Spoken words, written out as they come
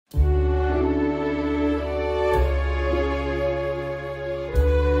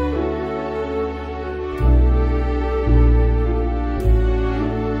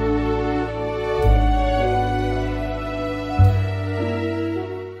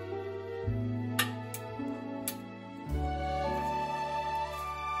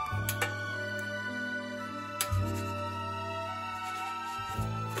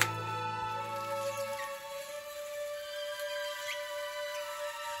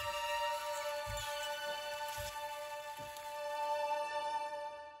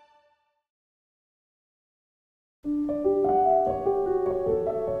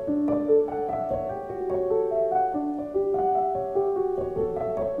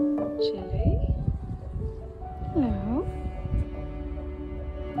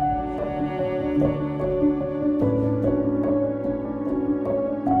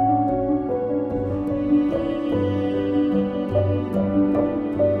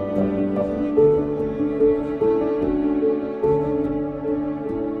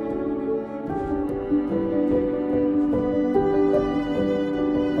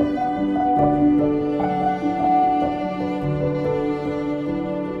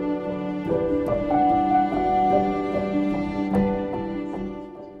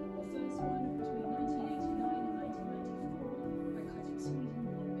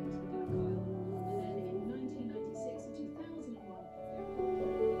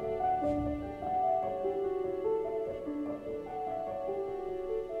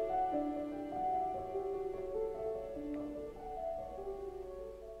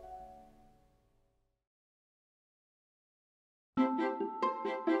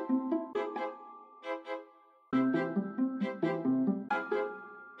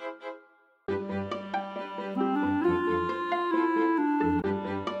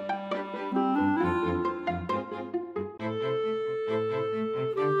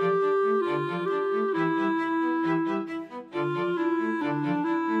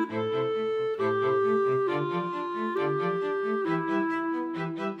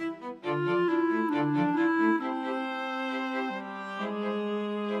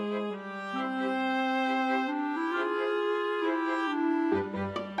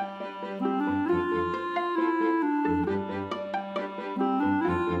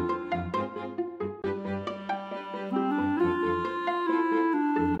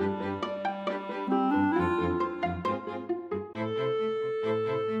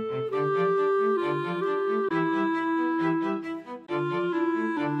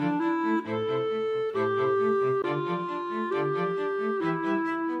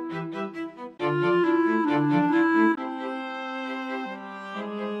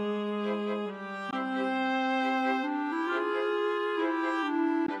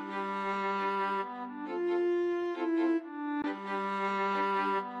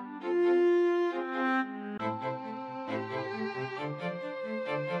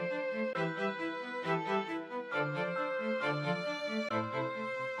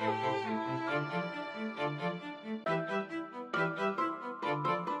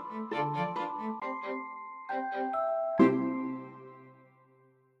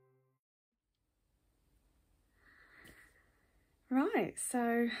Right,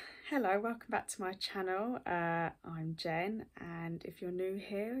 so hello, welcome back to my channel. I'm Jen, and if you're new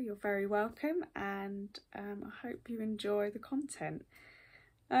here, you're very welcome, and I hope you enjoy the content.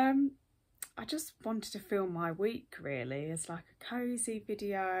 I just wanted to film my week really as like a cozy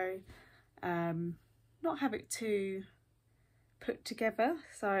video, not have it too put together,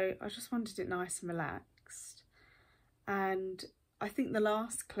 so I just wanted it nice and relaxed. And I think the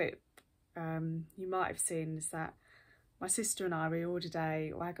last clip you might have seen is that my sister and I, we ordered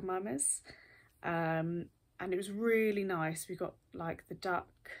a Wagamama's, and it was really nice. We got like the duck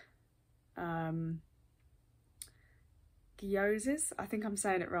gyozas. I think I'm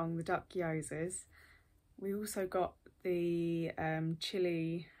saying it wrong, the duck gyozas. We also got the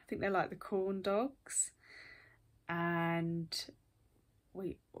chili, I think they're like the corn dogs. And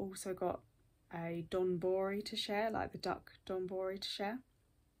we also got a donbori to share, like the duck donbori to share.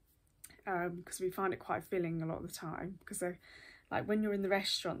 Because we find it quite filling a lot of the time, because they're like, when you're in the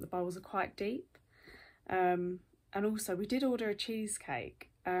restaurant, the bowls are quite deep. And also we did order a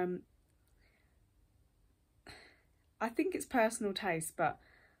cheesecake. I think it's personal taste, but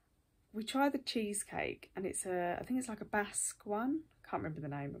we tried the cheesecake, and it's I think it's like a Basque one, can't remember the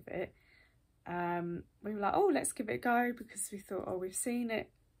name of it. We were like, oh, let's give it a go, because we thought, oh, we've seen it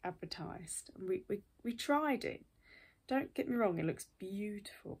advertised, and we tried it. Don't get me wrong, it looks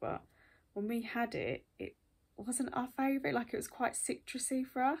beautiful, but when we had it, it wasn't our favourite. Like, it was quite citrusy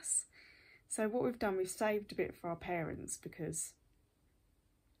for us. So what we've done, we've saved a bit for our parents because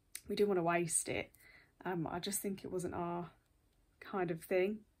we didn't want to waste it. I just think it wasn't our kind of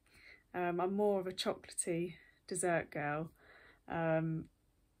thing. I'm more of a chocolatey dessert girl, and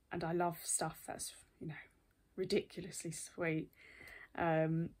I love stuff that's, you know, ridiculously sweet.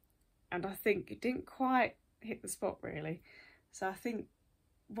 And I think it didn't quite hit the spot really. So I think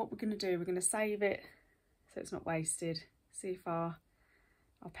what we're going to do, we're going to save it so it's not wasted, see if our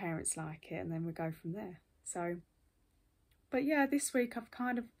parents like it, and then we go from there. So, but yeah, this week I've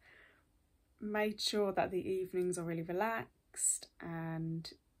kind of made sure that the evenings are really relaxed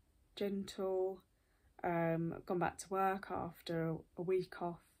and gentle. I've gone back to work after a week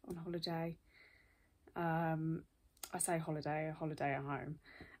off on holiday. I say holiday, a holiday at home.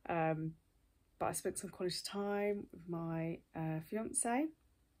 But I spent some quality time with my fiance,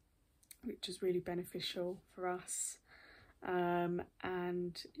 which was really beneficial for us. And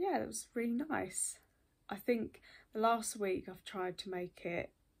yeah, it was really nice. I think the last week I've tried to make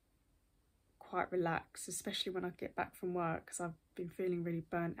it quite relaxed, especially when I get back from work, because I've been feeling really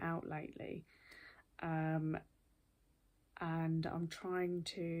burnt out lately. And I'm trying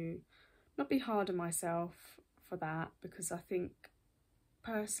to not be hard on myself for that, because I think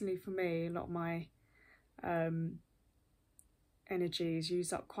personally for me, a lot of my energy is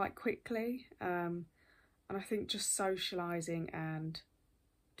used up quite quickly, and I think just socialising and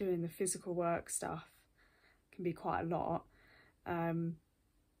doing the physical work stuff can be quite a lot. And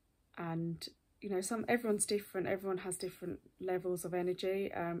you know, everyone's different, everyone has different levels of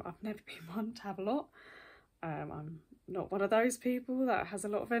energy. I've never been one to have a lot. I'm not one of those people that has a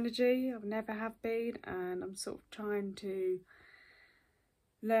lot of energy. I've never have been, and I'm sort of trying to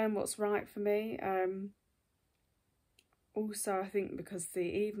learn what's right for me. Also, I think because the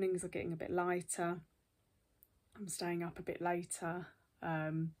evenings are getting a bit lighter, I'm staying up a bit later,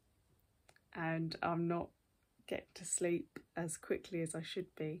 and I'm not getting to sleep as quickly as I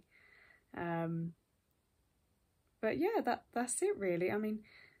should be. But yeah, that's it really. I mean,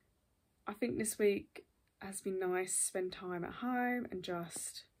 I think this week has been nice, spend time at home and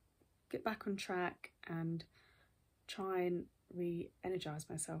just get back on track and try and re-energise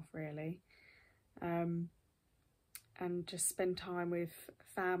myself really. And just spend time with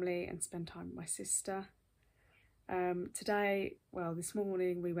family and spend time with my sister. Today, well, this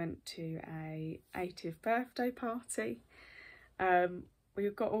morning we went to a 80th birthday party. We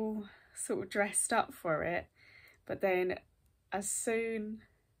got all sort of dressed up for it, but then as soon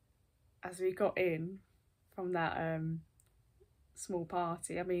as we got in from that small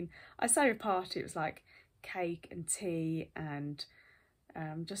party, I mean, I say a party, it was like cake and tea and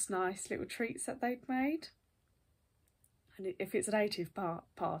just nice little treats that they'd made. And if it's an 80th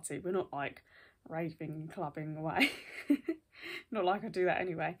party, we're not like raving and clubbing away. Not like I do that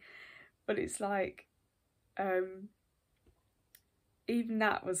anyway. But it's like, even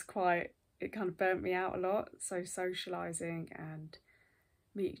that was quite, it kind of burnt me out a lot. So socialising and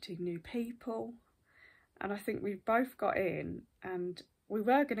meeting new people. And I think we both got in and we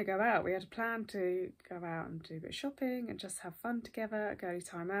were going to go out. We had a plan to go out and do a bit of shopping and just have fun together, a girly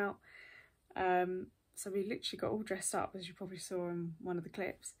time out. So we literally got all dressed up, as you probably saw in one of the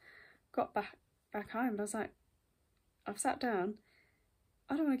clips. Got back home and I was like, I've sat down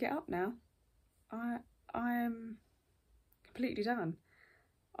I don't want to get up now. I am completely done.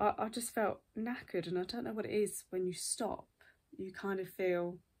 I just felt knackered, and I don't know what it is when you stop. You kind of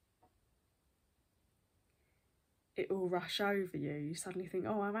feel it all rush over you. You suddenly think,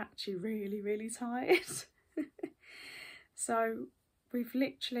 oh, I'm actually really, really tired. So we've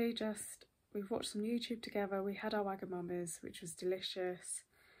literally we've watched some YouTube together. We had our Wagamamas, which was delicious.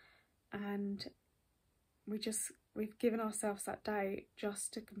 And we've given ourselves that day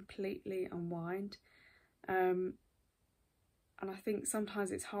just to completely unwind. And I think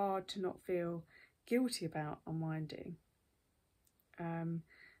sometimes it's hard to not feel guilty about unwinding.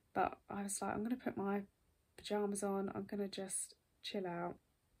 But I was like, I'm going to put my pyjamas on. I'm going to just chill out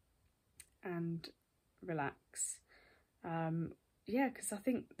and relax. Yeah, because I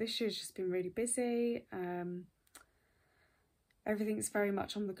think this year's just been really busy. Everything's very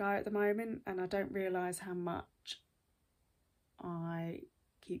much on the go at the moment, and I don't realise how much I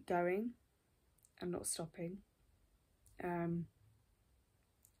keep going and not stopping. There's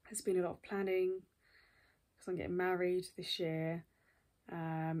been a lot of planning because I'm getting married this year,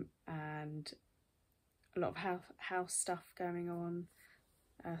 and a lot of house stuff going on,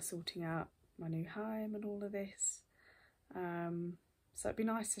 sorting out my new home and all of this. So it'd be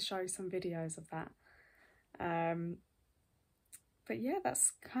nice to show some videos of that. But yeah,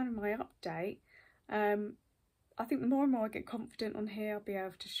 that's kind of my update. I think the more and more I get confident on here, I'll be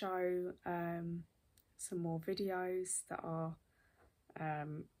able to show some more videos that are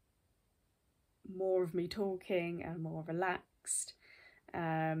more of me talking and more relaxed,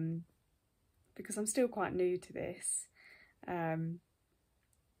 because I'm still quite new to this, and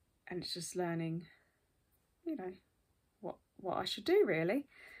it's just learning, you know, what I should do really.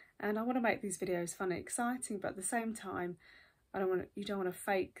 And I want to make these videos fun and exciting, but at the same time, you don't want to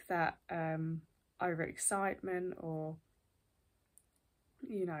fake that overexcitement, or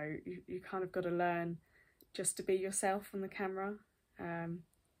you know, you kind of got to learn just to be yourself on the camera. But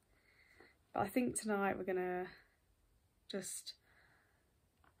I think tonight we're gonna just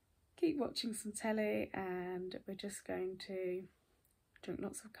keep watching some telly, and we're just going to drink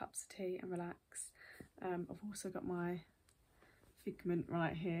lots of cups of tea and relax. I've also got my Figment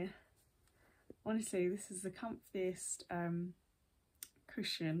right here. Honestly, this is the comfiest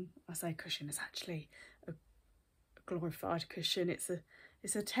cushion. I say cushion, it's actually a glorified cushion. It's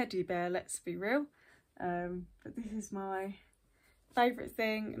a teddy bear, let's be real. But this is my favourite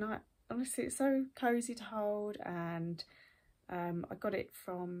thing, and honestly it's so cosy to hold. And I got it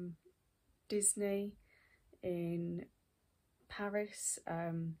from Disney in Paris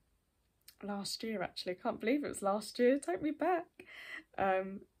last year, actually. I can't believe it was last year, take me back.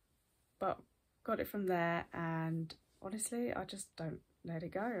 But got it from there, and honestly I just don't let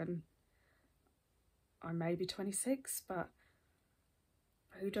it go. And I may be 26, but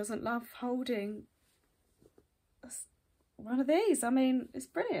who doesn't love holding one of these? I mean, it's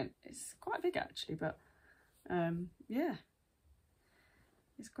brilliant. It's quite big actually, but yeah,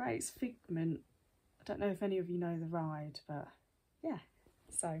 it's great. It's Figment. I don't know if any of you know the ride, but yeah,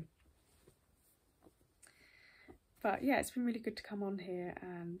 so. But yeah, it's been really good to come on here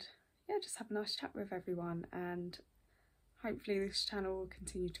and yeah, just have a nice chat with everyone, and hopefully this channel will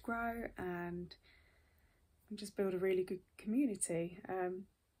continue to grow and just build a really good community.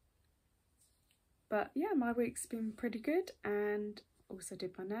 But yeah, my week's been pretty good, and also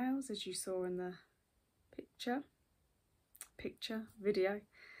did my nails, as you saw in the video.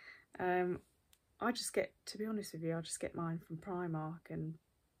 I just get, to be honest with you, I just get mine from Primark and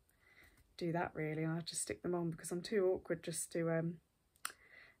do that really, and I just stick them on because I'm too awkward just to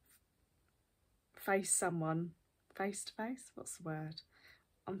face someone face to face. What's the word?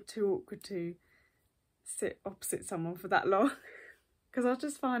 I'm too awkward to sit opposite someone for that long because I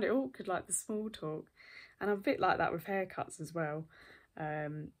just find it awkward, like the small talk. And I'm a bit like that with haircuts as well. I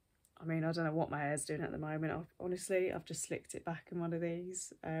mean, I don't know what my hair's doing at the moment. Honestly, I've just slicked it back in one of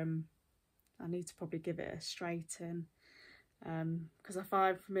these. I need to probably give it a straighten, because I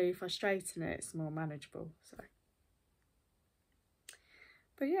find for me, if I straighten it, it's more manageable. So,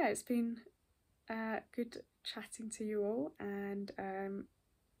 but yeah, it's been good chatting to you all, and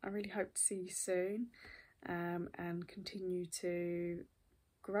I really hope to see you soon, and continue to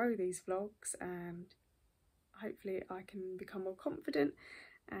grow these vlogs, and hopefully I can become more confident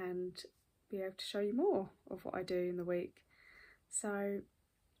and be able to show you more of what I do in the week. So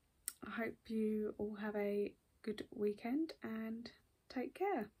I hope you all have a good weekend and take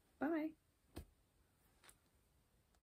care. Bye.